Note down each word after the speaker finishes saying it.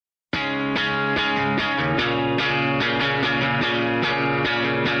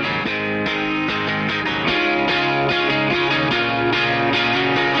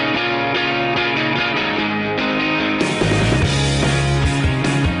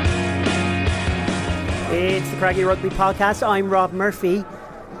It's the Craggy Rugby Podcast. I'm Rob Murphy.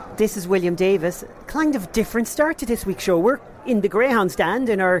 This is William Davis. Kind of different start to this week's show. We're in the Greyhound stand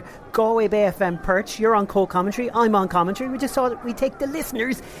in our Galway Bay FM perch. You're on co-commentary, I'm on commentary. We just thought we'd take the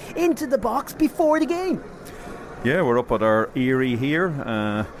listeners into the box before the game. Yeah, we're up at our Erie here,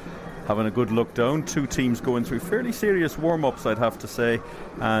 having a good look down. Two teams going through fairly serious warm-ups, I'd have to say.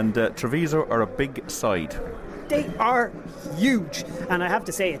 And Treviso are a big side. They are huge, and I have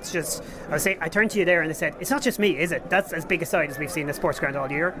to say, I turned to you there and I said, it's not just me, is it? That's as big a side as we've seen in the sports ground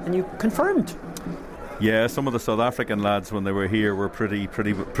all year, and you confirmed. Yeah, some of the South African lads when they were here were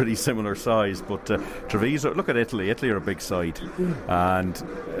pretty similar size, but Treviso, look at Italy. Italy are a big side, and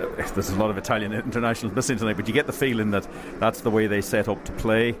there's a lot of Italian internationals missing tonight, but you get the feeling that that's the way they set up to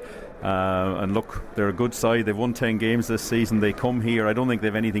play. And look, they're a good side. They've won 10 games this season. They come here. I don't think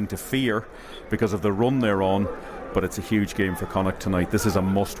they've anything to fear because of the run they're on, but it's a huge game for Connacht tonight. This is a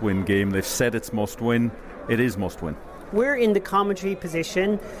must-win game. They've said it's must-win. It is must-win. We're in the commentary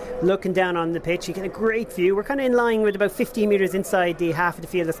position, looking down on the pitch. You get a great view. We're kind of in line with about 15 metres inside the half of the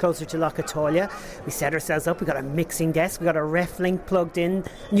field that's closer to Lochatolia. We set ourselves up. We've got a mixing desk. We've got a ref link plugged in.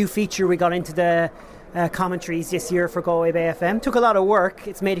 New feature we got into the commentaries this year for Galway Bay FM. Took a lot of work.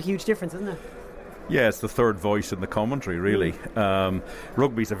 It's made a huge difference, hasn't it? Yeah, it's the third voice in the commentary, really.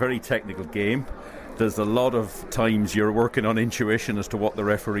 Rugby's a very technical game. There's a lot of times you're working on intuition as to what the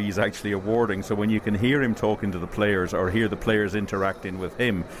referee is actually awarding. So when you can hear him talking to the players or hear the players interacting with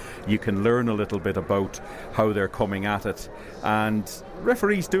him, you can learn a little bit about how they're coming at it. And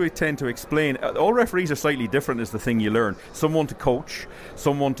referees do tend to explain. All referees are slightly different is the thing you learn. Some want to coach,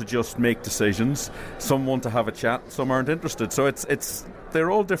 some want to just make decisions, some want to have a chat, some aren't interested. So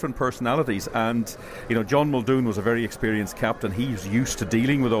they're all different personalities, and John Muldoon was a very experienced captain. He's used to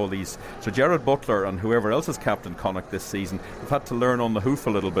dealing with all these. So Jared Butler and whoever else has captained Connacht this season have had to learn on the hoof a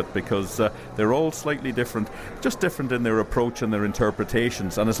little bit because they're all slightly different, just different in their approach and their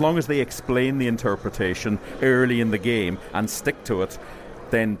interpretations. And as long as they explain the interpretation early in the game and stick to it,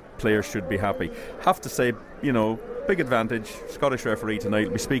 then players should be happy. Have to say, big advantage. Scottish referee tonight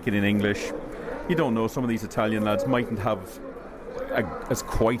will be speaking in English. You don't know, some of these Italian lads mightn't have as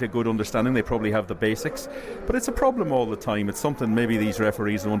quite a good understanding. They probably have the basics, but it's a problem all the time. It's something maybe these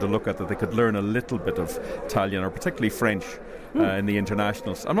referees want to look at, that they could learn a little bit of Italian or particularly French in the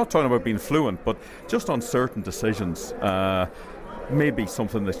internationals. I'm not talking about being fluent, but just on certain decisions, maybe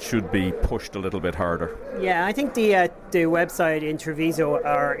something that should be pushed a little bit harder. Yeah, I think the website in Treviso,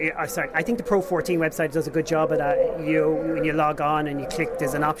 I think the Pro 14 website does a good job of that. When you log on and you click,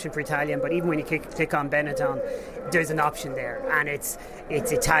 there's an option for Italian, but even when you click on Benetton, there's an option there, and it's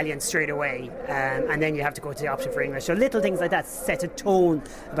Italian straight away, and then you have to go to the option for English. So little things like that set a tone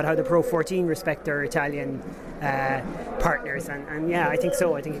about how the Pro 14 respect their Italian partners, and yeah, I think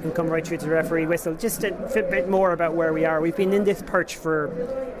so. I think you can come right through to the referee whistle. Just a bit more about where we are. We've been in this perch for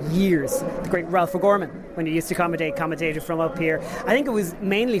years. The great Ralph O'Gorman, when he used to commentated from up here. I think it was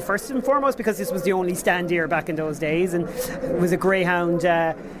mainly first and foremost because this was the only stand here back in those days, and it was a Greyhound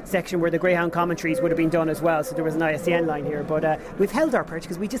section where the Greyhound commentaries would have been done as well, so there was an ISDN line here, but we've held our perch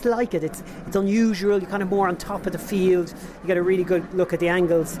because we just like it. It's unusual. You're kind of more on top of the field. You get a really good look at the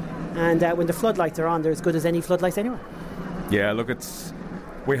angles, and when the floodlights are on, they're as good as any floodlights anywhere. Yeah, look,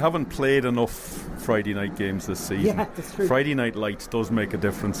 we haven't played enough Friday night games this season. Yeah, that's true. Friday night lights does make a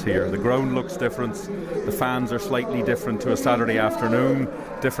difference here. The ground looks different. The fans are slightly different to a Saturday afternoon.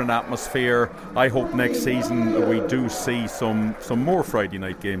 Different atmosphere. I hope next season we do see some more Friday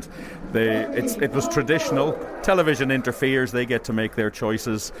night games. It was traditional. Television interferes. They get to make their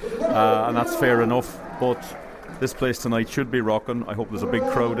choices, and that's fair enough. But this place tonight should be rocking. I hope there's a big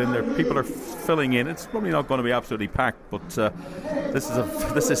crowd in there. People are filling in. It's probably not going to be absolutely packed, but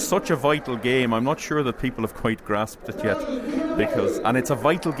this is such a vital game. I'm not sure that people have quite grasped it yet, and it's a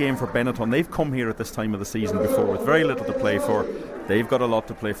vital game for Benetton. They've come here at this time of the season before with very little to play for. They've got a lot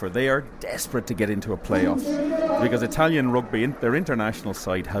to play for. They are desperate to get into a playoff because Italian rugby, their international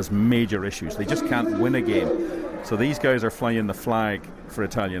side, has major issues. They just can't win a game. So these guys are flying the flag for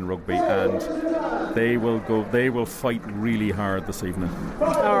Italian rugby, and they will fight really hard this evening.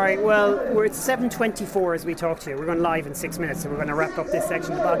 All right, well, we're at 7:24 as we talk to you. We're going live in 6 minutes, so we're going to wrap up this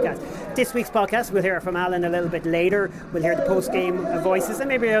section of the podcast. This week's podcast, we'll hear from Alan a little bit later. We'll hear the post-game voices and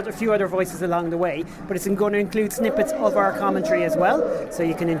maybe a few other voices along the way, but it's going to include snippets of our commentary as well, so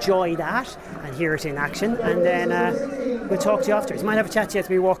you can enjoy that and hear it in action, and then we'll talk to you afterwards. Might have a chat to you as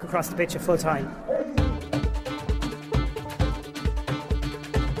we walk across the pitch at full time.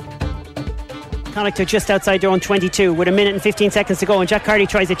 Connacht are just outside their own 22 with a minute and 15 seconds to go, and Jack Carty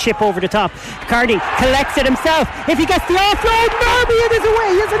tries a chip over the top. Carty collects it himself. If he gets the offload, maybe it is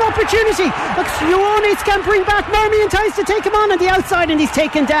away. Is has an opportunity. Look, Ioane scampering back. Marmion tries to take him on the outside and he's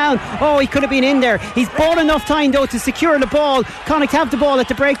taken down. Oh, he could have been in there. He's bought enough time though to secure the ball. Connacht have the ball at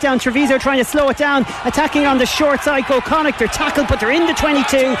the breakdown. Treviso trying to slow it down, attacking on the short side. Go Connacht, they're tackled but they're in the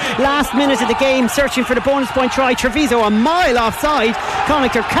 22. Last minute of the game, searching for the bonus point try. Treviso a mile offside.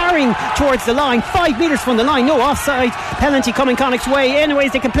 Connacht are carrying towards the line, 5 metres from the line, no offside. Penalty coming Connacht's way.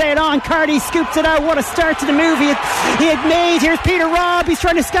 Anyways, they can play it on. Cardi scoops it out. What a start to the move he had made. Here's Peter Robb, he's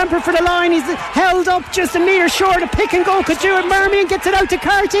trying to scamper for the line. He's held up just a metre short. A pick and go could do it. Marmion gets it out to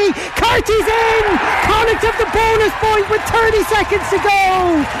Carty. Carty's in. Connacht have the bonus point with 30 seconds to go.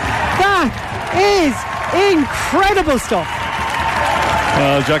 That is incredible stuff.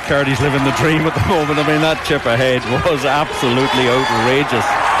 Well, Jack Carty's living the dream at the moment. I mean, that chip ahead was absolutely outrageous,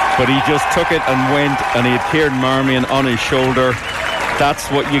 but he just took it and went, and he had Kieran Marmion on his shoulder. That's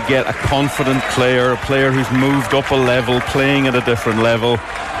what you get, a confident player, a player who's moved up a level, playing at a different level,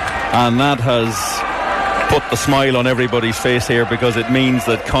 and that has put the smile on everybody's face here, because it means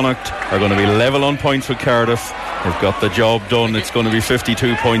that Connacht are going to be level on points with Cardiff. They've got the job done. It's going to be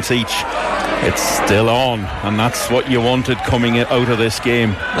 52 points each. It's still on, and that's what you wanted coming out of this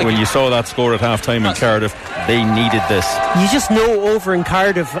game. When you saw that score at half-time in Cardiff, they needed this. You just know over in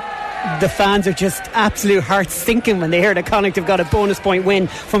Cardiff the fans are just absolute hearts sinking when they hear that Connacht have got a bonus point win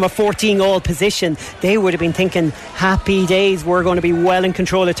from a 14-all position. They would have been thinking, happy days, we're going to be well in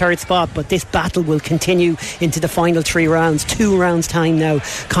control of third spot, but this battle will continue into the final 3 rounds. 2 rounds time now.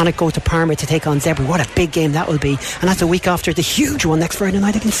 Connacht go to Parma to take on Zebre. What a big game that will be, and that's a week after the huge one next Friday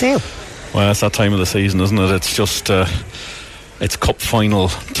night against Sale. Well, it's that time of the season, isn't it? It's just it's cup final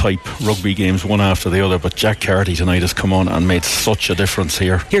type rugby games, one after the other, but Jack Carty tonight has come on and made such a difference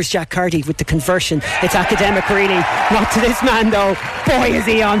here. Here's Jack Carty with the conversion. It's academic really, not to this man though. Boy is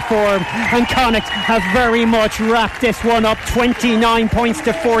he on form, and Connacht have very much wrapped this one up. 29 points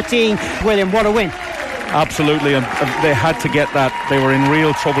to 14. William, what a win. Absolutely, and they had to get that. They were in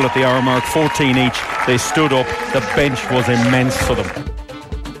real trouble at the hour mark, 14 each. They stood up. The bench was immense for them.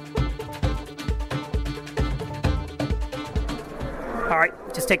 Alright,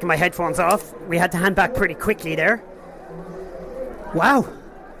 just taking my headphones off. We had to hand back pretty quickly there. Wow,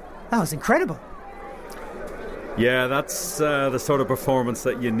 that was incredible. Yeah, that's the sort of performance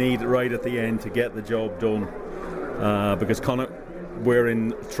that you need right at the end to get the job done, because Connacht were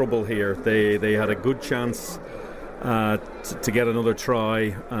in trouble here. They had a good chance to get another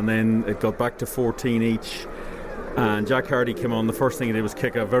try, and then it got back to 14 each, and Jack Hardy came on. The first thing he did was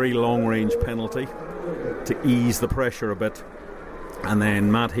kick a very long range penalty to ease the pressure a bit. And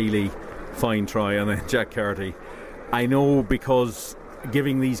then Matt Healy, fine try, and then Jack Carty. I know, because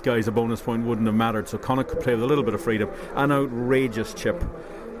giving these guys a bonus point wouldn't have mattered, so Connacht could play with a little bit of freedom. An outrageous chip.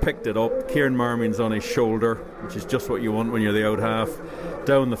 Picked it up. Kieran Marmion's on his shoulder, which is just what you want when you're the out half.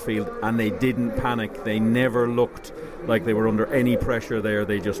 Down the field, and they didn't panic. They never looked like they were under any pressure there.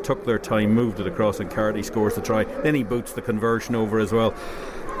 They just took their time, moved it across, and Carty scores the try. Then he boots the conversion over as well.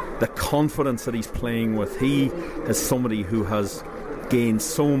 The confidence that he's playing with, he is somebody who has gained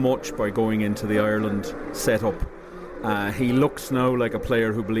so much by going into the Ireland setup. He looks now like a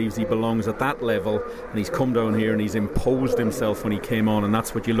player who believes he belongs at that level, and he's come down here and he's imposed himself when he came on, and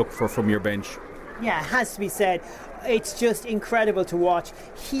that's what you look for from your bench. Yeah, it has to be said. It's just incredible to watch.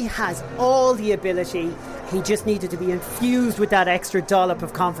 He has all the ability. He just needed to be infused with that extra dollop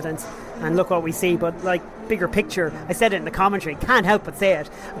of confidence, and look what we see. But like, bigger picture, I said it in the commentary, can't help but say it,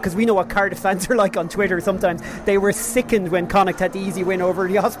 because we know what Cardiff fans are like on Twitter sometimes. They were sickened when Connacht had the easy win over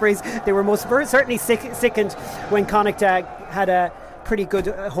the Ospreys. They were most certainly sickened when Connacht had a pretty good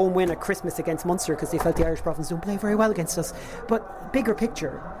home win at Christmas against Munster, because they felt the Irish Province don't play very well against us. But bigger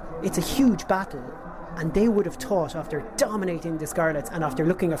picture, it's a huge battle, and they would have thought, after dominating the Scarlets and after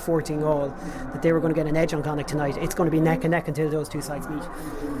looking at 14-all, that they were going to get an edge on Connacht tonight. It's going to be neck and neck until those two sides meet.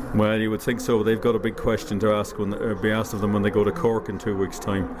 Well, you would think so. They've got a big question to ask be asked of them when they go to Cork in 2 weeks'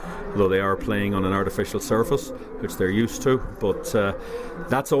 time, although they are playing on an artificial surface, which they're used to. But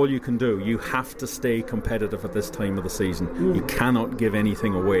that's all you can do. You have to stay competitive at this time of the season. You cannot give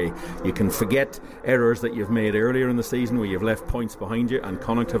anything away. You can forget errors that you've made earlier in the season where you've left points behind you, and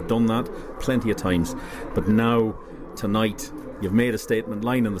Connacht have done that plenty of times. But now, tonight, you've made a statement,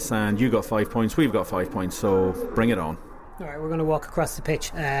 line in the sand. You got 5 points, we've got 5 points, so bring it on. Alright, we're going to walk across the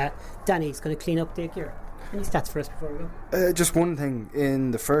pitch. Danny's going to clean up the gear. Any stats for us before we go? Just one thing.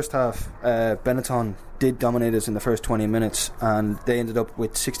 In the first half, Benetton did dominate us in the first 20 minutes, and they ended up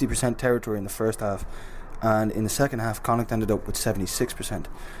with 60% territory in the first half. And in the second half, Connacht ended up with 76%.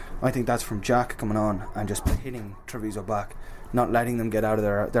 I think that's from Jack coming on and just hitting Treviso back, not letting them get out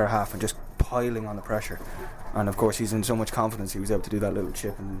of their half and just piling on the pressure. And of course, he's in so much confidence, he was able to do that little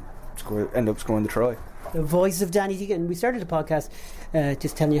chip and end up scoring the try. The voice of Danny Deegan. We started the podcast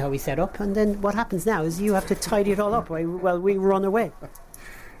just telling you how we set up, and then what happens now is you have to tidy it all up while we run away.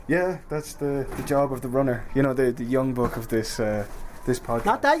 Yeah, that's the job of the runner. You know, the young buck of this podcast.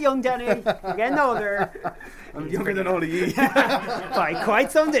 Not that young, Danny. You're getting older. I'm younger than all of you. By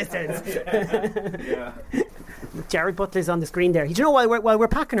quite some distance. Yeah. Jared Butler's on the screen there. Do you know, while we're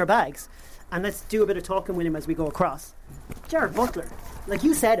packing our bags, and let's do a bit of talking with him as we go across. Jared Butler, like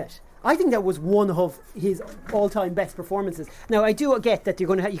you said it, I think that was one of his all-time best performances. Now, I do get that you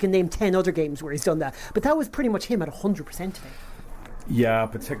can name 10 other games where he's done that, but that was pretty much him at 100% today. Yeah,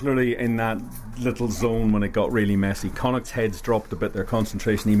 particularly in that little zone when it got really messy. Connacht's heads dropped a bit, their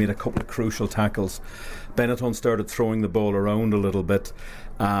concentration. He made a couple of crucial tackles. Benetton started throwing the ball around a little bit.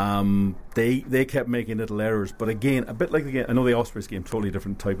 They kept making little errors, but again, a bit like the game. I know the Ospreys game, totally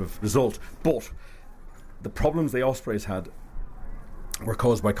different type of result, but the problems the Ospreys had were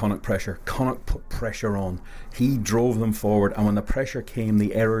caused by Connacht pressure. Connacht put pressure on. He drove them forward, and when the pressure came,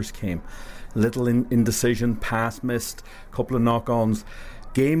 the errors came. Little indecision, pass missed, couple of knock-ons.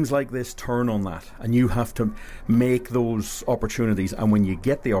 Games like this turn on that, and you have to make those opportunities, and when you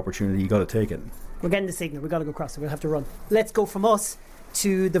get the opportunity, you got to take it. We're getting the signal. We've got to go across, so we'll have to run. Let's go from us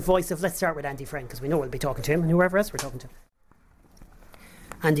to the voice of... Let's start with Andy Friend, because we know we'll be talking to him, and whoever else we're talking to.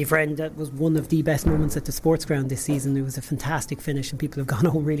 Andy Friend, that was one of the best moments at the sports ground this season. It was a fantastic finish and people have gone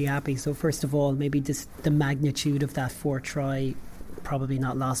home really happy. So first of all, maybe just the magnitude of that 4 try, probably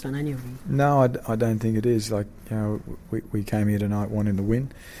not lost on any of you. No, I don't think it is. Like, you know, we came here tonight wanting to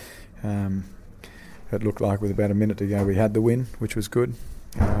win. It looked like with about a minute to go we had the win, which was good.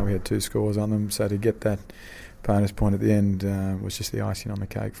 We had 2 scores on them, so to get that bonus point at the end was just the icing on the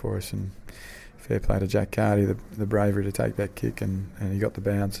cake for us. And fair play to Jack Carty, the bravery to take that kick, and he got the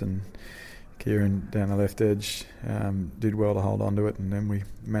bounce, and Kieran down the left edge did well to hold on to it, and then we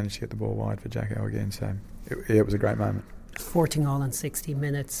managed to get the ball wide for Jacko again. So it was a great moment. 14 all in 60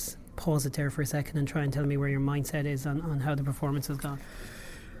 minutes. Pause it there for a second and try and tell me where your mindset is on how the performance has gone.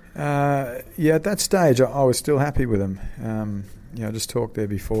 Yeah, at that stage I was still happy with them. You know, I just talked there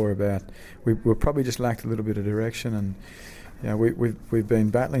before about we probably just lacked a little bit of direction, and you know, we've been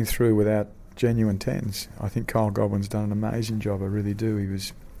battling through without genuine 10s. I think Kyle Godwin's done an amazing job. I really do. He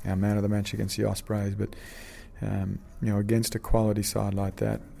was our man of the match against the Ospreys, but you know, against a quality side like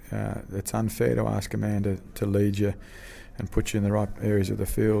that, it's unfair to ask a man to lead you and put you in the right areas of the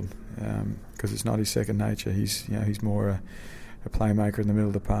field, because it's not his second nature. He's more a playmaker in the middle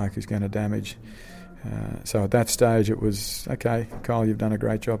of the park who's going to damage. So at that stage it was, okay, Kyle, you've done a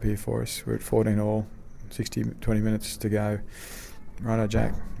great job here for us. We're at 14 all, 20 minutes to go. Righto,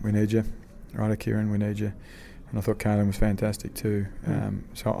 Jack, we need you. Righto, Kieran, we need you. And I thought Caelan was fantastic too.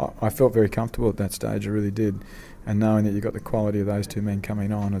 So I felt very comfortable at that stage, I really did. And knowing that you got the quality of those 2 men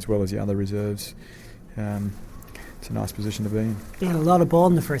coming on as well as the other reserves, it's a nice position to be in. They had a lot of ball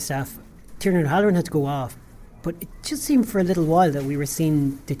in the first half. Tiernan O'Halloran had to go off, but it just seemed for a little while that we were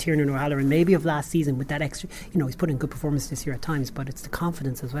seeing the Tiernan O'Halloran maybe of last season with that extra, you know, he's put in good performance this year at times, but it's the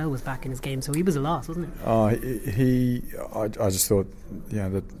confidence as well was back in his game, so he was a loss, wasn't it? I just thought, you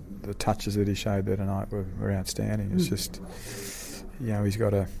know, the touches that he showed there tonight were outstanding. It's just, you know, he's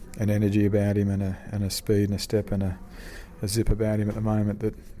got an energy about him and a speed and a step and a zip about him at the moment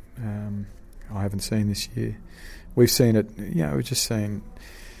that I haven't seen this year. We've seen it, you know, we've just seen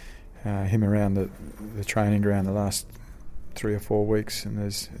him around the training ground the last 3 or 4 weeks, and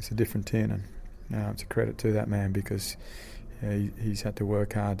it's a different Tiernan. It's a credit to that man because he's had to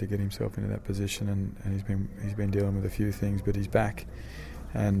work hard to get himself into that position, and he's been dealing with a few things, but he's back,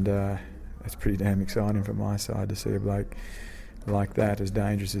 and it's pretty damn exciting from my side to see a bloke like that, as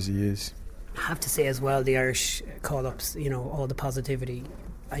dangerous as he is. I have to say as well, the Irish call-ups, you know, all the positivity.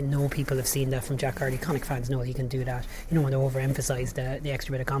 I know people have seen that from Jack Carty. Connacht fans know he can do that. You don't want to overemphasise the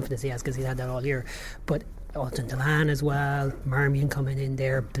extra bit of confidence he has because he's had that all year. But Alton Delan as well, Marmion coming in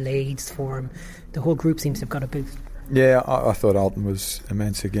there, Blades for him. The whole group seems to have got a boost. Yeah, I thought Alton was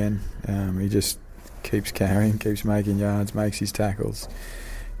immense again. He just keeps carrying, keeps making yards, makes his tackles.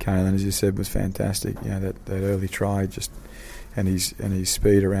 Caelan, as you said, was fantastic. You know, that early try, just and his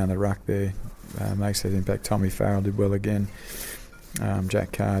speed around the ruck there makes that impact. Tommy Farrell did well again.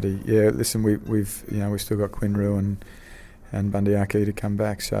 Jack Carty, yeah. Listen, we've still got Quinn Rue and Bundyaki to come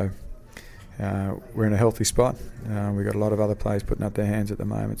back, so we're in a healthy spot. We've got a lot of other players putting up their hands at the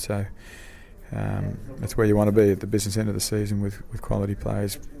moment, so That's where you want to be at the business end of the season with quality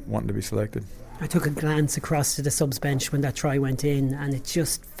players wanting to be selected. I took a glance across to the subs bench when that try went in, and it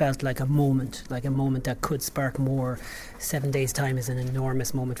just felt like a moment that could spark more. 7 days' time is an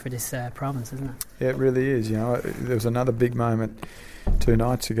enormous moment for this province, isn't it? Yeah, it really is. There was another big moment 2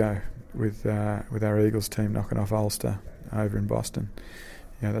 nights ago with our Eagles team knocking off Ulster over in Boston.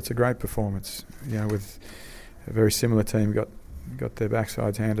 That's a great performance. With a very similar team got their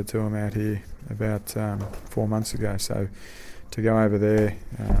backsides handed to them out here about 4 months ago. So to go over there,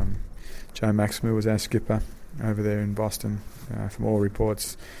 Joe Maximus was our skipper over there in Boston. From all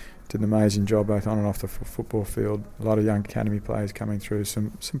reports, did an amazing job both on and off the football field. A lot of young academy players coming through.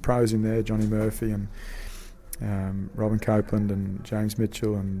 Some pros in there, Johnny Murphy and Robin Copeland and James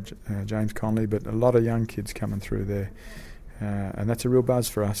Mitchell and James Conley, but a lot of young kids coming through there. And that's a real buzz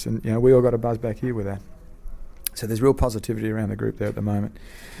for us. And we all got a buzz back here with that. So there's real positivity around the group there at the moment.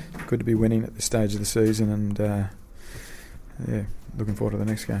 Good to be winning at this stage of the season, and looking forward to the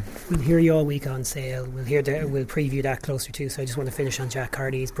next game. We'll hear you all week on Sale. We'll preview that closer too. So I just want to finish on Jack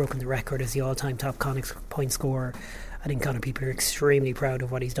Carty. He's broken the record as the all-time top Connacht point scorer. I think Connacht people are extremely proud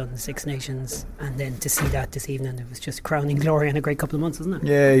of what he's done in the Six Nations, and then to see that this evening, it was just crowning glory in a great couple of months, isn't it?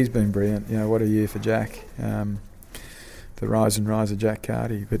 Yeah, he's been brilliant. What a year for Jack. The rise of Jack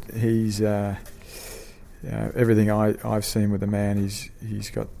Carty, but he's everything I've seen with the man.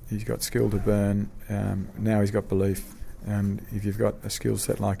 He's got skill to burn. Now he's got belief. And if you've got a skill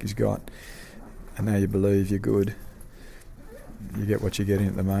set like he's got, and now you believe you're good, you get what you're getting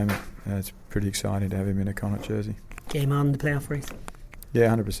at the moment. It's pretty exciting to have him in a Connacht jersey. Game on the playoff race?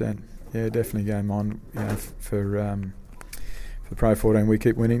 Yeah, 100%. Yeah, definitely game on. For Pro 14, we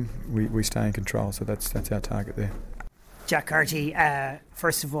keep winning. We stay in control, so that's our target there. Jack Carty,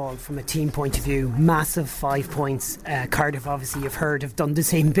 first of all, from a team point of view, massive 5 points. Cardiff, obviously, you've heard, have done the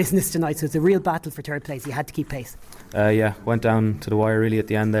same business tonight, so it's a real battle for third place. You had to keep pace. Went down to the wire really at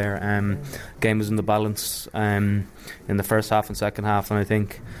the end there. Game was in the balance in the first half and second half, and I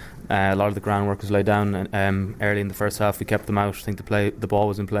think a lot of the groundwork was laid down early in the first half. We kept them out. I think the ball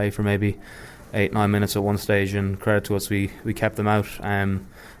was in play for maybe 8-9 minutes at one stage, and credit to us, we kept them out.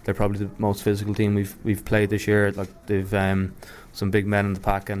 They're probably the most physical team we've played this year. Like, they've some big men in the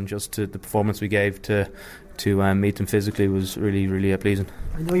pack, and just the performance we gave to meet them physically was really, really pleasing.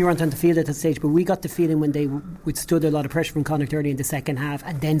 I know you weren't on the field at that stage, but we got the feeling when they withstood a lot of pressure from Connacht early in the second half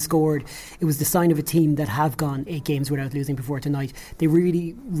and then scored, it was the sign of a team that have gone 8 games without losing before tonight. They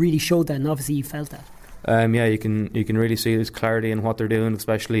really, really showed that, and obviously you felt that. You can really see there's clarity in what they're doing,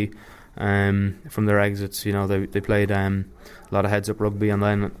 especially from their exits. They played a lot of heads up rugby, and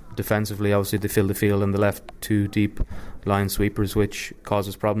then defensively obviously they filled the field and they left 2 deep line sweepers, which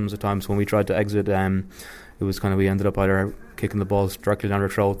causes problems at times when we tried to exit. It was we ended up either kicking the balls directly down their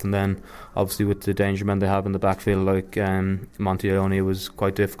throat, and then obviously with the danger men they have in the backfield like Monty Ione, it was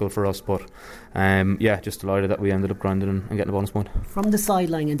quite difficult for us, but just delighted that we ended up grinding and getting a bonus point. From the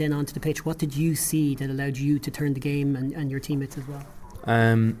sideline and then onto the pitch, what did you see that allowed you to turn the game and your teammates as well?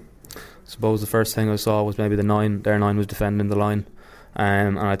 I suppose the first thing I saw was maybe their 9 was defending the line,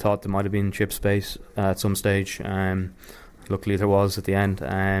 and I thought there might have been chip space at some stage. Luckily there was at the end,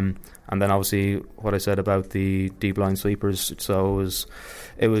 and then obviously what I said about the deep line sweepers, so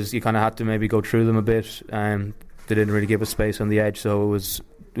it was you kind of had to maybe go through them a bit. They didn't really give us space on the edge, so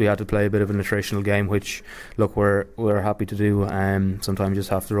we had to play a bit of an attritional game, which look we're happy to do. Sometimes you just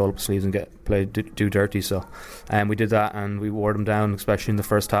have to roll up the sleeves and do dirty. So we did that, and we wore them down, especially in the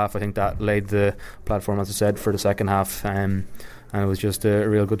first half. I think that laid the platform, as I said, for the second half, and it was just a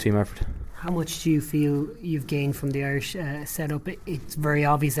real good team effort. How much do you feel you've gained from the Irish setup? It's very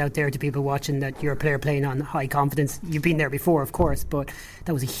obvious out there to people watching that you're a player playing on high confidence. You've been there before, of course, but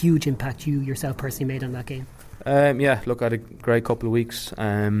that was a huge impact you yourself personally made on that game. Look, I had a great couple of weeks.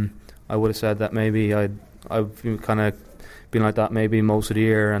 I would have said that maybe I've kind of been like that maybe most of the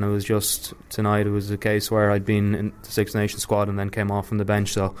year, and it was just tonight it was a case where I'd been in the Six Nations squad and then came off from the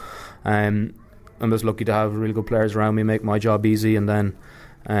bench, so I'm just lucky to have really good players around me, make my job easy, and then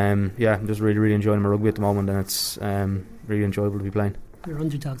I'm just really, really enjoying my rugby at the moment, and it's really enjoyable to be playing. You're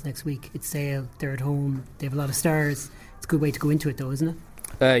underdogs next week. It's Sale, they're at home, they have a lot of stars. It's a good way to go into it though, isn't it?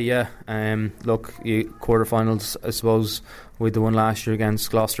 Look, quarterfinals, I suppose we the one last year against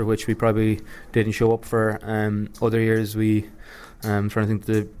Gloucester, which we probably didn't show up for. Other years trying to think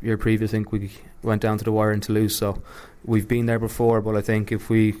the year previous, I think we went down to the wire in Toulouse, so we've been there before, but I think if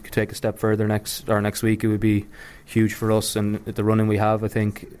we could take a step further next week, it would be huge for us. And the running we have, I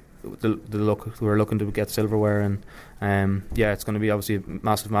think we're looking to get silverware, and it's going to be obviously a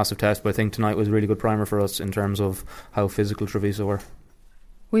massive test, but I think tonight was a really good primer for us in terms of how physical Treviso were.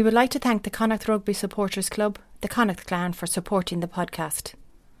 We would like to thank the Connacht Rugby Supporters Club, the Connacht Clan, for supporting the podcast.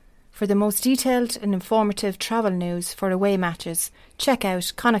 For the most detailed and informative travel news for away matches, check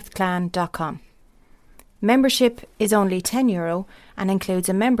out connachtclan.com. Membership is only €10 and includes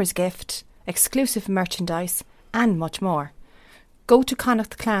a member's gift, exclusive merchandise and much more. Go to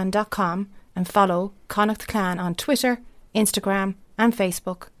connachtclan.com and follow Connacht Clan on Twitter, Instagram and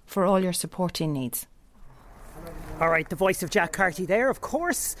Facebook for all your supporting needs. All right, the voice of Jack Carty there, of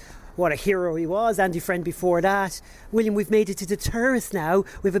course. What a hero he was. Andy Friend before that. William, we've made it to the terrace now.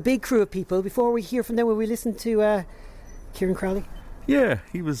 We have a big crew of people. Before we hear from them, will we listen to Kieran Crowley? Yeah,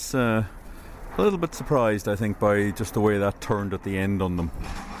 he was a little bit surprised, I think, by just the way that turned at the end on them.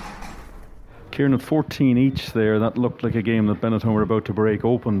 Kieran, at 14 each there, that looked like a game that Benetton were about to break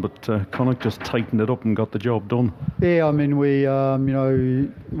open, but Connacht just tightened it up and got the job done. Yeah, I mean, we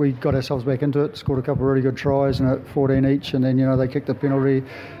got ourselves back into it, scored a couple of really good tries, and at 14 each, and then they kicked the penalty,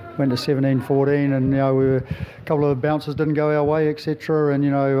 went to 17-14, and a couple of bounces didn't go our way, etc. And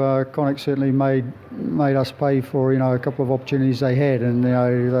Connacht certainly made us pay for a couple of opportunities they had, and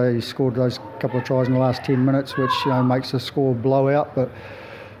they scored those couple of tries in the last 10 minutes, which makes the score blowout. But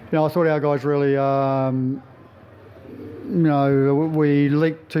I thought our guys really, we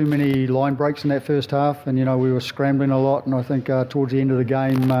leaked too many line breaks in that first half, and we were scrambling a lot, and I think towards the end of the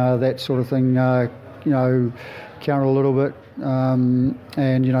game that sort of thing counted a little bit, and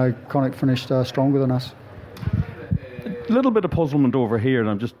Connacht finished stronger than us. A little bit of puzzlement over here, and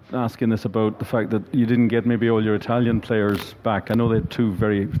I'm just asking this about the fact that you didn't get maybe all your Italian players back. I know they had two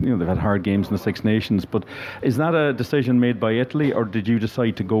they've had hard games in the Six Nations, but is that a decision made by Italy, or did you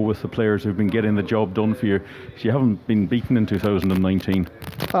decide to go with the players who've been getting the job done for you? You haven't been beaten in 2019.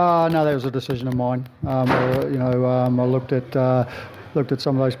 No, that was a decision of mine. I looked at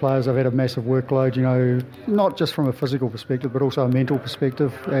some of those players. They've had a massive workload, not just from a physical perspective, but also a mental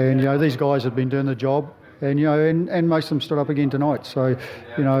perspective. And these guys have been doing the job. And most of them stood up again tonight. So,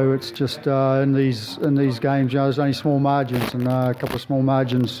 it's just in these games, there's only small margins, and a couple of small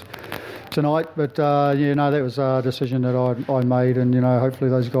margins tonight. But that was a decision that I made, and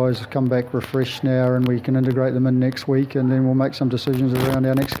hopefully those guys come back refreshed now, and we can integrate them in next week, and then we'll make some decisions around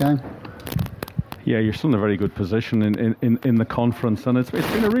our next game. Yeah, you're still in a very good position in the conference, and it's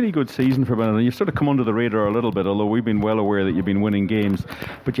been a really good season for Benetton. You've sort of come under the radar a little bit, although we've been well aware that you've been winning games,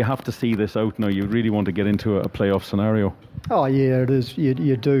 but you have to see this out now. You really want to get into a playoff scenario. Oh yeah, it is. You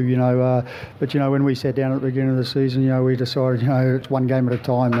do, but when we sat down at the beginning of the season, we decided, it's one game at a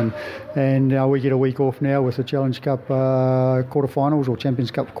time, and we get a week off now with the Challenge Cup quarterfinals or Champions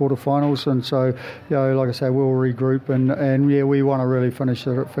Cup quarterfinals, and so like I say, we'll regroup, and we want to really finish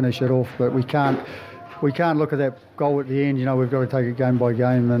it off, but we can't look at that goal at the end. We've got to take it game by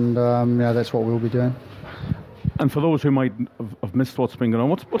game, and that's what we'll be doing. And for those who might have missed what's been going on,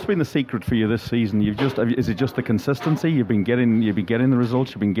 what's been the secret for you this season? Is it just the consistency? You've been getting the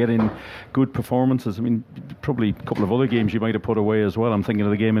results. You've been getting good performances. I mean, probably a couple of other games you might have put away as well. I'm thinking of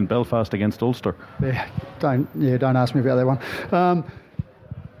the game in Belfast against Ulster. Don't ask me about that one.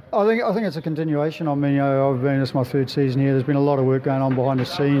 I think it's a continuation. I mean, this is my third season here. There's been a lot of work going on behind the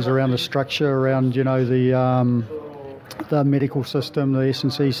scenes around the structure, around the medical system, the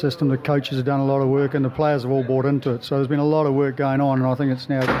S&C system. The coaches have done a lot of work, and the players have all bought into it. So there's been a lot of work going on, and I think it's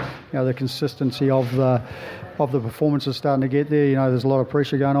now the consistency of the performances starting to get there. There's a lot of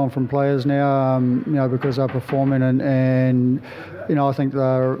pressure going on from players now, because they're performing, and I think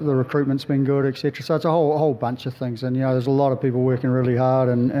the recruitment's been good, etc. So it's a whole bunch of things, and there's a lot of people working really hard,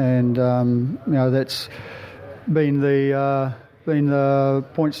 and that's been the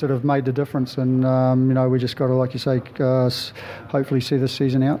points that have made the difference, and we just got to, like you say, hopefully see this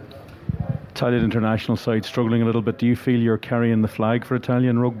season out. Italian international side struggling a little bit. Do you feel you're carrying the flag for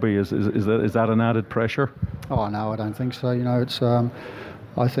Italian rugby? Is that an added pressure? Oh no, I don't think so. It's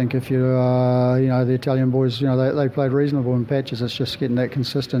I think if the Italian boys, they played reasonable in patches. It's just getting that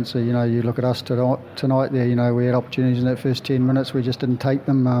consistency. You look at us tonight there. We had opportunities in that first 10 minutes. We just didn't take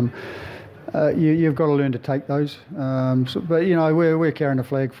them. You've got to learn to take those. But we're carrying a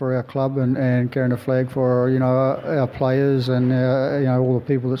flag for our club and carrying a flag for our players and all the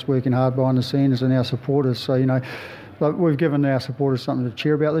people that's working hard behind the scenes and our supporters. So we've given our supporters something to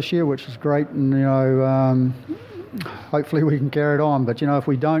cheer about this year, which is great. And hopefully we can carry it on. But if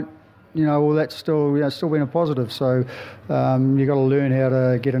we don't, that's still been a positive. So you've got to learn how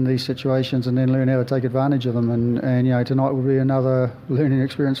to get in these situations and then learn how to take advantage of them. And tonight will be another learning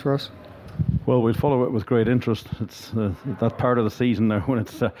experience for us. Well, we'll follow it with great interest. It's that part of the season now when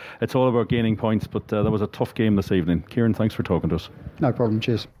it's all about gaining points, but that was a tough game this evening. Kieran, thanks for talking to us. No problem,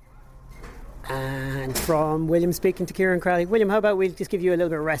 cheers. And from William speaking to Kieran Crowley. William, how about we'll just give you a little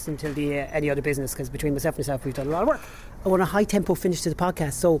bit of rest until the any other business, because between myself and yourself we've done a lot of work. I want a high tempo finish to the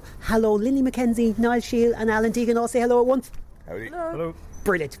podcast. So hello Lindley McKenzie, Niall Shield and Alan Deegan, all say hello at once. Howdy. Hello.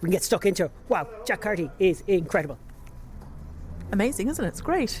 Brilliant. We can get stuck into it. Wow, Jack Carty is incredible. Amazing, isn't it? It's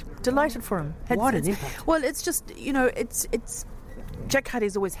great. Delighted for him. What an impact. Well, it's just, it's Jack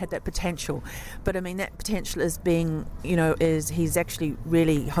Carty's always had that potential, but I mean that potential is being, he's actually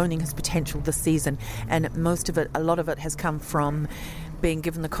really honing his potential this season, and a lot of it has come from being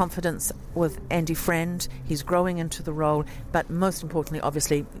given the confidence with Andy Friend. He's growing into the role, but most importantly,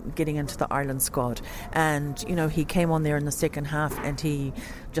 obviously, getting into the Ireland squad. And, he came on there in the second half and he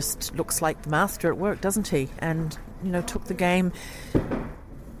just looks like the master at work, doesn't he? And, took the game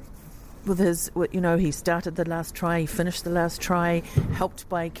with his, he started the last try, he finished the last try, helped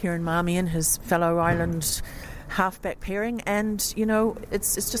by Kieran Marmion, his fellow Ireland halfback pairing, and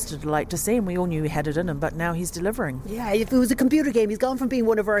it's just a delight to see him. We all knew he had it in him, but now he's delivering. Yeah, if it was a computer game, he's gone from being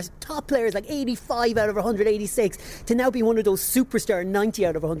one of our top players, like 85 out of 186, to now being one of those superstar 90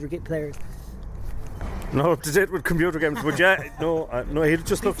 out of 100 players. Not up to date with computer games, but he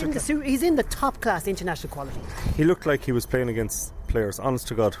just looked. He's in the top class international quality. He looked like he was playing against players, honest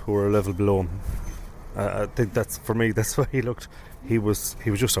to God, who were a level below him. I think that's, for me, that's why he looked. He was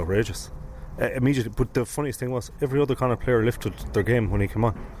just outrageous. Immediately, but the funniest thing was every other kind of player lifted their game when he came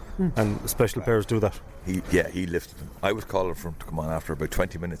on, and special players do that. He lifted them. I was calling for him to come on after about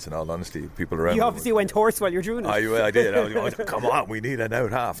 20 minutes, in all honesty. People around. You obviously went hoarse while you're doing it. I did. I was going, come on, we need an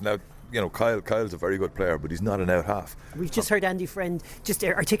out half now. Kyle's a very good player, but he's not an out half. We've just heard Andy Friend just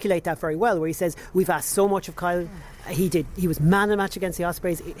articulate that very well, where he says we've asked so much of Kyle. He was man of the match against the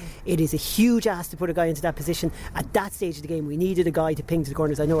Ospreys. It is a huge ask to put a guy into that position at that stage of the game. We needed a guy to ping to the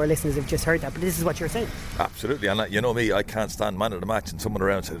corners. I know our listeners have just heard that, but this is what you're saying. Absolutely, and you know me, I can't stand man of the match. And someone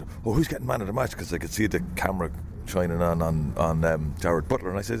around said, "Oh, who's getting man of the match?" Because I could see the camera shining on Jared Butler,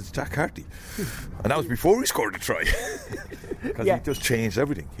 and I said, "It's Jack Carty," and that was before he scored the try. Because he just changed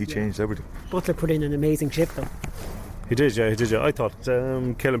everything. He changed everything. Butler put in an amazing chip, though. He did. I thought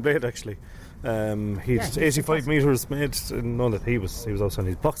Kellen Blade actually. He's 85 metres made. Know that he was outside.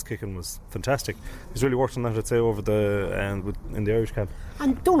 His box kicking was fantastic. He's really worked on that, I'd say, over in the Irish camp.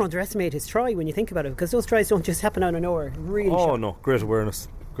 And don't underestimate his try when you think about it, because those tries don't just happen out of nowhere. Really. Oh no, great awareness,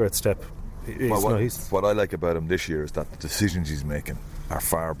 great step. What I like about him this year is that the decisions he's making are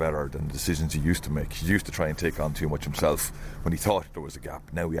far better than the decisions he used to make. He used to try and take on too much himself when he thought there was a gap.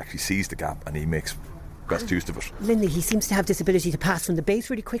 Now he actually sees the gap and he makes best use of it. Lindley, he seems to have this ability to pass from the base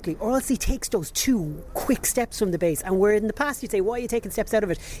really quickly, or else he takes those two quick steps from the base, and where in the past you'd say, why are you taking steps out of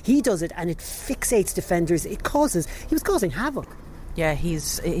it? He does it and it fixates defenders. He was causing havoc. Yeah,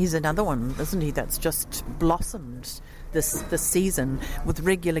 he's another one, isn't he, that's just blossomed this season with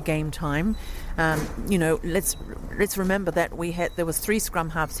regular game time. Let's remember that there was 3 scrum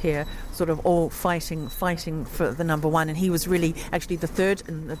halves here, sort of all fighting for the number one, and he was really actually the third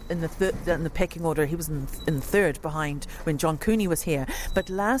in the pecking order. He was in third behind when John Cooney was here. But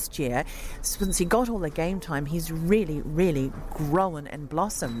last year, since he got all the game time, he's really, really grown and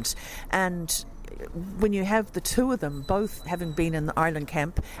blossomed. And when you have the two of them both having been in the Ireland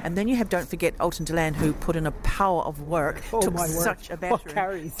camp, and then you have, don't forget, Alton Delan, who put in a power of work, took such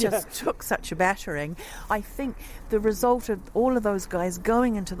a battering. I think the result of all of those guys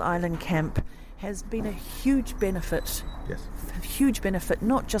going into the Ireland camp has been a huge benefit. Yes. A huge benefit,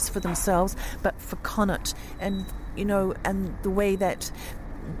 not just for themselves, but for Connacht, and the way that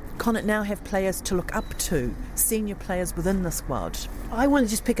Connacht now have players to look up to, senior players within the squad. I want to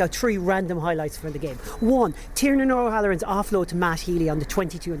just pick out 3 random highlights from the game. 1, Tiernan O'Halloran's offload to Matt Healy on the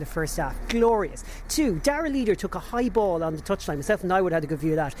 22 in the first half. Glorious. 2, Darragh Leader took a high ball on the touchline. Myself and I would have had a good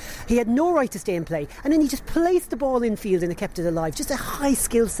view of that. He had no right to stay in play, and then he just placed the ball infield and it kept it alive. Just a high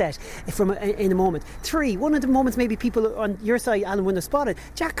skill set in a moment. 3, one of the moments maybe people on your side, Alan, wouldn't have spotted,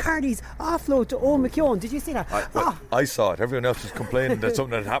 Jack Carty's offload to Owen McKeown. Did you see that? I saw it. Everyone else was complaining that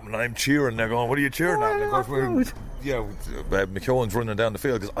something had happened, and I'm cheering. They're going, "What are you cheering at?" And of course, McKeown's running down the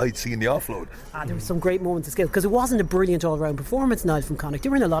field because I'd seen the offload. There were some great moments of skill, because it wasn't a brilliant all-round performance, Niall, from Connacht. They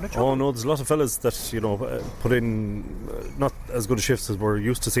were in a lot of trouble. Oh no, there's a lot of fellas that put in not as good a shifts as we're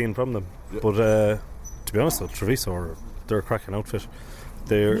used to seeing from them. Yeah. But to be honest, though, Treviso they're a cracking outfit.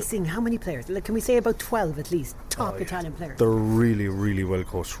 They're missing how many players? Can we say about 12 at least? Top Italian players. They're really, really well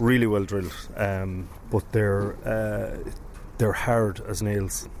coached, really well drilled. But they're hard as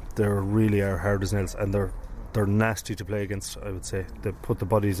nails. They really are hard as nails, and they're nasty to play against, I would say. They put the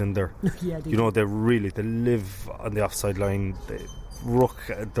bodies in there. Yeah, they they live on the offside line. They ruck.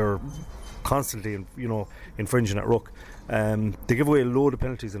 They're constantly, infringing at ruck. They give away a load of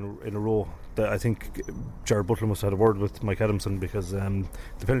penalties in a row. I think Jared Butler must have had a word with Mike Adamson, because the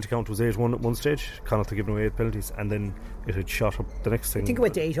penalty count was 8-1 at one stage. Connacht had given away 8 penalties, and then it had shot up the next thing. I think it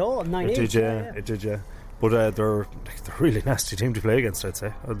went to 8-all, 9-8. It did, yeah. But they're a really nasty team to play against, I'd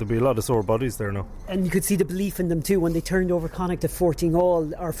say. There'll be a lot of sore bodies there now. And you could see the belief in them too when they turned over Connacht at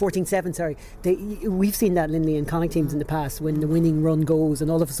 14-all, or 14-7, sorry. We've seen that, Lindley, in Connacht teams in the past, when the winning run goes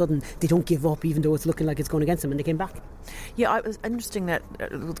and all of a sudden they don't give up even though it's looking like it's going against them, and they came back. Yeah, it was interesting that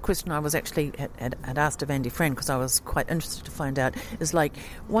the question I was actually had asked of Andy Friend, because I was quite interested to find out, is like,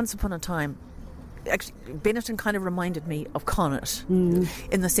 once upon a time, actually, Benetton kind of reminded me of Connacht in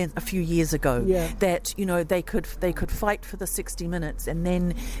the sense a few years ago that they could fight for the 60 minutes, and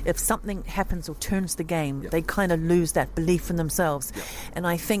then if something happens or turns the game, they kind of lose that belief in themselves. And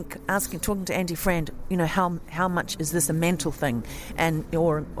I think talking to Andy Friend, how much is this a mental thing, and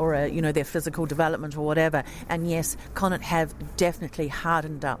or their physical development or whatever. And yes, Connacht have definitely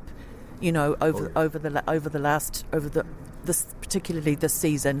hardened up, particularly this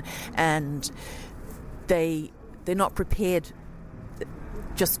season, and they're not prepared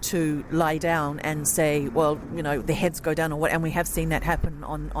just to lie down and say, well, their heads go down or what, and we have seen that happen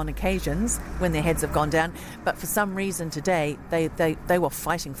on occasions when their heads have gone down. But for some reason today, they were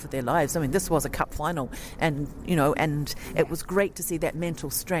fighting for their lives. I mean, this was a cup final, and it was great to see that mental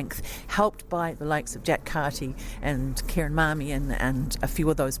strength, helped by the likes of Jack Carty and Kieran Marmie and a few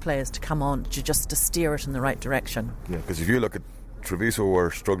of those players to come on to steer it in the right direction. Yeah, because if you look at Treviso,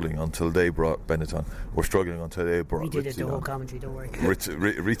 were struggling until they brought Benetton. Were struggling until they brought Ritchie. We did it, the whole commentary, don't worry.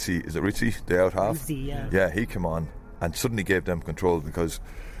 Ritchie, is it Ritchie? The out half? Ritchie, yeah. Yeah, he came on and suddenly gave them control, because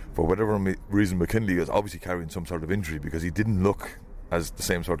for whatever reason McKinley was obviously carrying some sort of injury, because he didn't look as the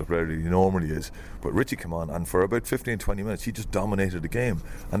same sort of player that he normally is. But Ritchie came on, and for about 15-20 minutes he just dominated the game.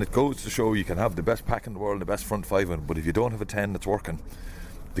 And it goes to show you can have the best pack in the world, the best front five in, but if you don't have a 10 that's working,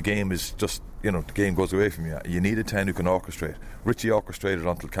 the game is just, the game goes away from you. You need a 10 who can orchestrate. Ritchie orchestrated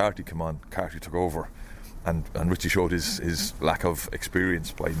until Carty came on. Carty took over, and Ritchie showed his lack of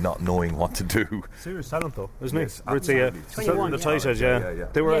experience by not knowing what to do. Serious talent though, isn't he? Ritchie, 21, the tight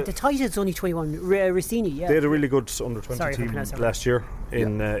head, They were the tight head's only 21. Rossini, yeah. They had a really good under-20 team last year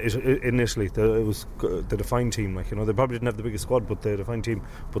in Italy. They had a fine team. They probably didn't have the biggest squad, but they had a fine team.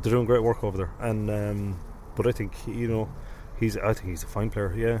 But they're doing great work over there. And but I think I think he's a fine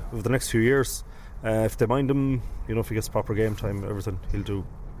player. Yeah, over the next few years, if they mind him, if he gets proper game time, everything he'll do.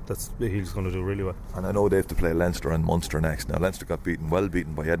 He's going to do really well. And I know they have to play Leinster and Munster next. Now Leinster got well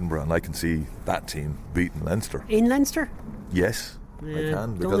beaten by Edinburgh, and I can see that team beating Leinster. In Leinster? Yes. I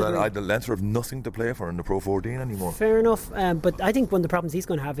can, because Leinster have nothing to play for in the Pro 14 anymore. Fair enough, but I think one of the problems he's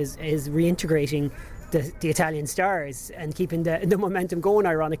going to have is reintegrating the Italian stars and keeping the momentum going.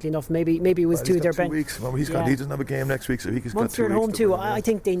 Ironically enough, maybe it was two of their bench. Weeks. Well, he doesn't have a game next week, so he's Munster got 2 at home weeks too. I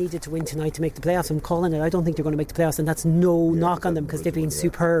think they needed to win tonight to make the playoffs. I'm calling it. I don't think they're going to make the playoffs, and that's no knock on them, because they've been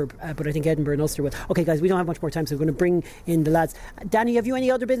superb. But I think Edinburgh and Ulster will. Okay, guys, we don't have much more time, so we're going to bring in the lads. Danny, have you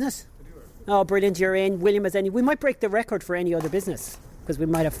any other business? Oh, brilliant! You're in. William has any. We might break the record for any other business, because we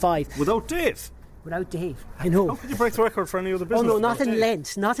might have 5. Without Dave, I know. How could you break the record for any other business? Oh no, not in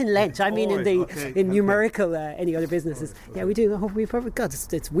Lent. I mean in numerical any other businesses. Yeah, we do. I hope we probably. God,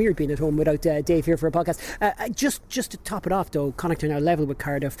 it's weird being at home without Dave here for a podcast. Just to top it off, though, Connacht are now level with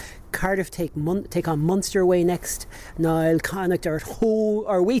Cardiff. Cardiff take on Munster away next. Niall, Connacht are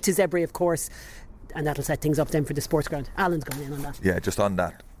away to Zebre, of course, and that'll set things up then for the sports ground. Alan's going in on that. Yeah, just on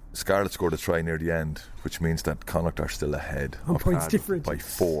that. Scarlett scored a try near the end, which means that Connacht are still ahead of points Cardiff difference by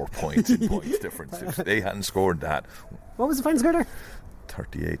 4 points in points difference. If they hadn't scored that, what was the final score there?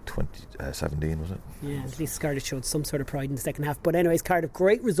 38-17, was it? Yeah, at least Scarlett showed some sort of pride in the second half. But anyways, Cardiff,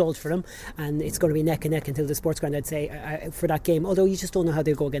 great result for them, and it's going to be neck and neck until the sports ground, I'd say, for that game. Although you just don't know how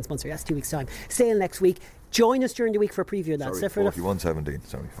they'll go against Munster. That's 2 weeks' time. Sale next week. Join us during the week for a preview of that. 41-17.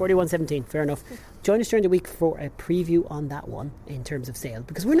 Sorry, 41-17. Fair enough. Join us during the week for a preview on that one in terms of sale,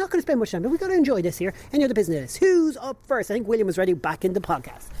 because we're not going to spend much time, but we've got to enjoy this here. Any other business? Who's up first? I think William was ready back in the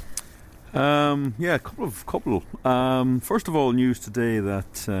podcast. A couple. First of all, news today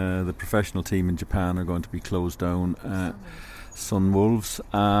that the professional team in Japan are going to be closed down. Sunwolves.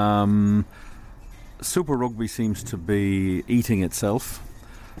 Super Rugby seems to be eating itself.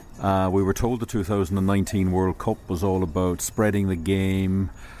 We were told the 2019 World Cup was all about spreading the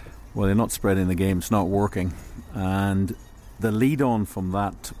game. Well, they're not spreading the game, it's not working. And the lead on from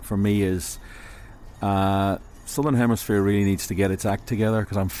that for me is Southern Hemisphere really needs to get its act together,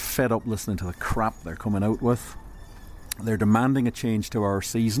 because I'm fed up listening to the crap they're coming out with. They're demanding a change to our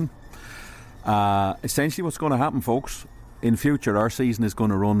season. Essentially what's going to happen, folks, in future, our season is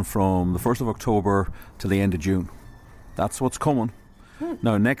going to run from the 1st of October to the end of June. That's what's coming.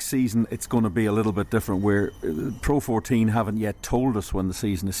 Now, next season, it's going to be a little bit different, where Pro 14 haven't yet told us when the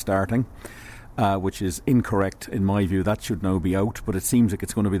season is starting, which is incorrect in my view. That should now be out, but it seems like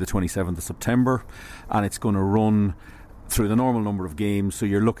it's going to be the 27th of September, and it's going to run through the normal number of games, so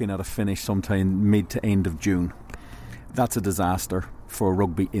you're looking at a finish sometime mid to end of June. That's a disaster for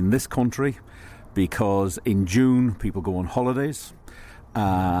rugby in this country, because in June people go on holidays,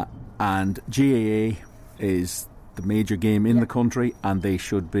 and GAA is the major game in the country, and they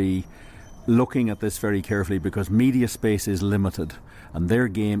should be looking at this very carefully, because media space is limited and their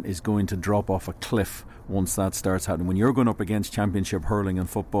game is going to drop off a cliff once that starts happening. When you're going up against championship hurling and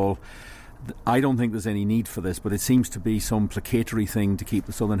football, I don't think there's any need for this, but it seems to be some placatory thing to keep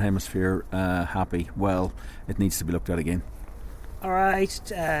the Southern Hemisphere happy. Well, it needs to be looked at again. All right,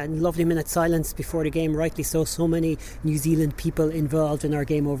 lovely minute silence before the game, rightly so. So many New Zealand people involved in our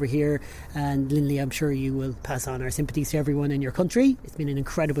game over here, and Lindley, I'm sure you will pass on our sympathies to everyone in your country. It's been an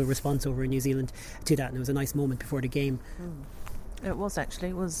incredible response over in New Zealand to that, and it was a nice moment before the game. It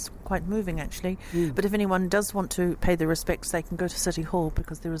was quite moving actually. But if anyone does want to pay their respects, they can go to City Hall,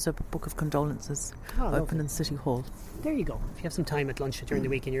 because there is a book of condolences open in City Hall. There you go. If you have some time at lunch during the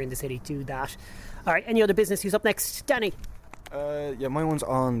week and you're in the city, do that. All right, any other business? Who's up next? Danny? Yeah, my one's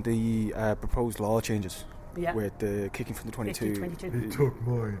on the proposed law changes. Yeah. With the kicking from the 22. He took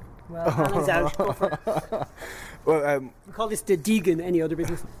mine. Well, Alan's out. Go for it. Well, we call this the Deegan. Any other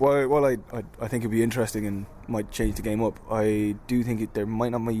business? Well, I think it'd be interesting and might change the game up. I do think there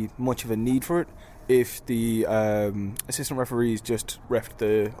might not be much of a need for it if the assistant referees just reffed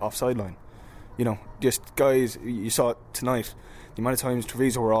the offside line. You know, just guys, you saw it tonight, the amount of times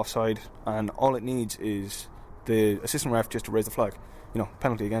Treviso were offside, and all it needs is the assistant ref just to raise the flag. You know,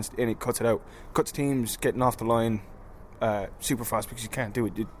 penalty against, and it cuts it out. Cuts teams getting off the line super fast, because you can't do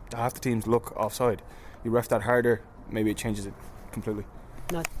it. Half the teams look offside. You ref that harder, maybe it changes it completely.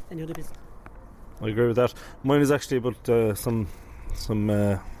 Not any other business. I agree with that. Mine is actually about some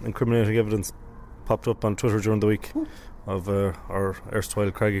incriminating evidence popped up on Twitter during the week of our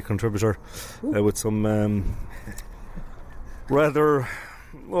erstwhile Craggy contributor with some rather...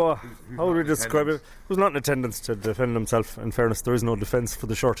 how would we describe it? He was not in attendance to defend himself. In fairness, there is no defence for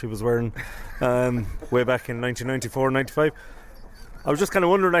the shirt he was wearing way back in 1994-95. I was just kind of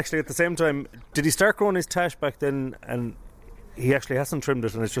wondering, actually, at the same time, did he start growing his tash back then, and he actually hasn't trimmed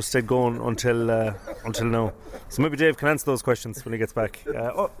it, and it's just stayed going until now? So maybe Dave can answer those questions when he gets back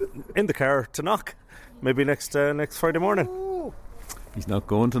in the car to Knock, maybe next Friday morning. He's not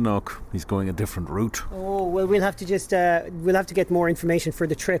going to Knock. He's going a different route. Oh, well, we'll have to get more information for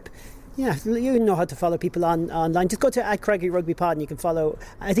the trip. Yeah, you know how to follow people online. Just go to @CraggyRugbyPod and you can follow.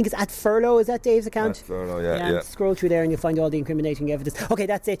 I think it's @Furlough. Is that Dave's account? Furlough, yeah. Scroll through there and you'll find all the incriminating evidence. Okay,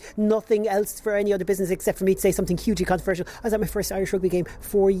 that's it. Nothing else for any other business except for me to say something hugely controversial. I was at my first Irish rugby game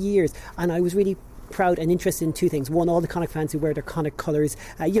 4 years, and I was really proud and interested in two things. One, all the Connacht fans who wear their Connacht colours,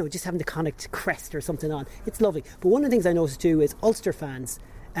 just having the Connacht crest or something on. It's lovely. But one of the things I noticed too is Ulster fans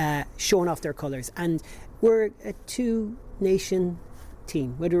showing off their colours. And we're a two-nation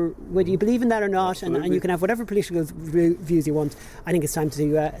team. Whether you believe in that or not, and you can have whatever political views you want, I think it's time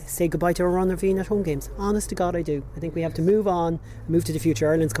to say goodbye to our Ron Ravine at home games. Honest to God, I do. I think we have to move on, move to the future.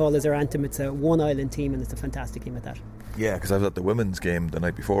 Ireland's call is our anthem. It's a one-island team, and it's a fantastic team at that. Yeah, because I was at the women's game the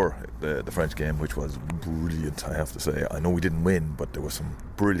night before, the French game, which was brilliant, I have to say. I know we didn't win, but there was some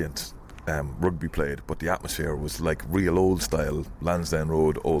brilliant rugby played, but the atmosphere was like real old style, Lansdowne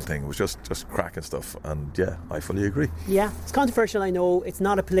Road, old thing. It was just cracking stuff, and yeah, I fully agree. Yeah, it's controversial, I know. It's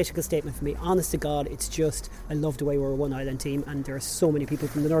not a political statement for me. Honest to God, it's just, I love the way we're a one-island team, and there are so many people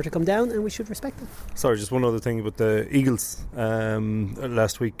from the north to come down, and we should respect them. Sorry, just one other thing about the Eagles.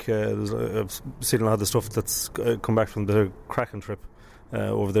 Last week, I've seen a lot of the stuff that's come back from the Kraken trip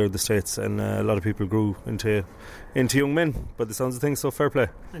over there in the States, and a lot of people grew into young men by the sounds of things, so fair play.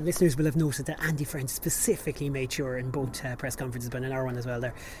 And listeners will have noted that Andy French specifically made sure in both press conferences, but in our one as well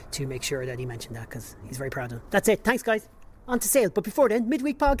there, to make sure that he mentioned that, because he's very proud of him. That's it, thanks guys, on to Sale. But before then,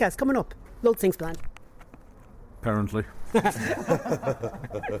 midweek podcast coming up, loads of things planned. Apparently.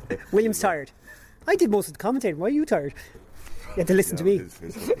 William's tired. I did most of the commentating. Why are you tired? You had to listen to me. His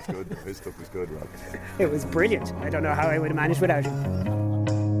stuff was good, Rob. It was brilliant. I don't know how I would have managed without it.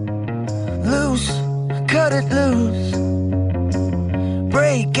 Loose, cut it loose.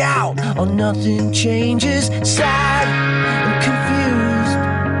 Break out, or nothing changes. Sad and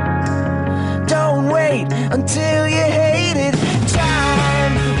confused. Don't wait until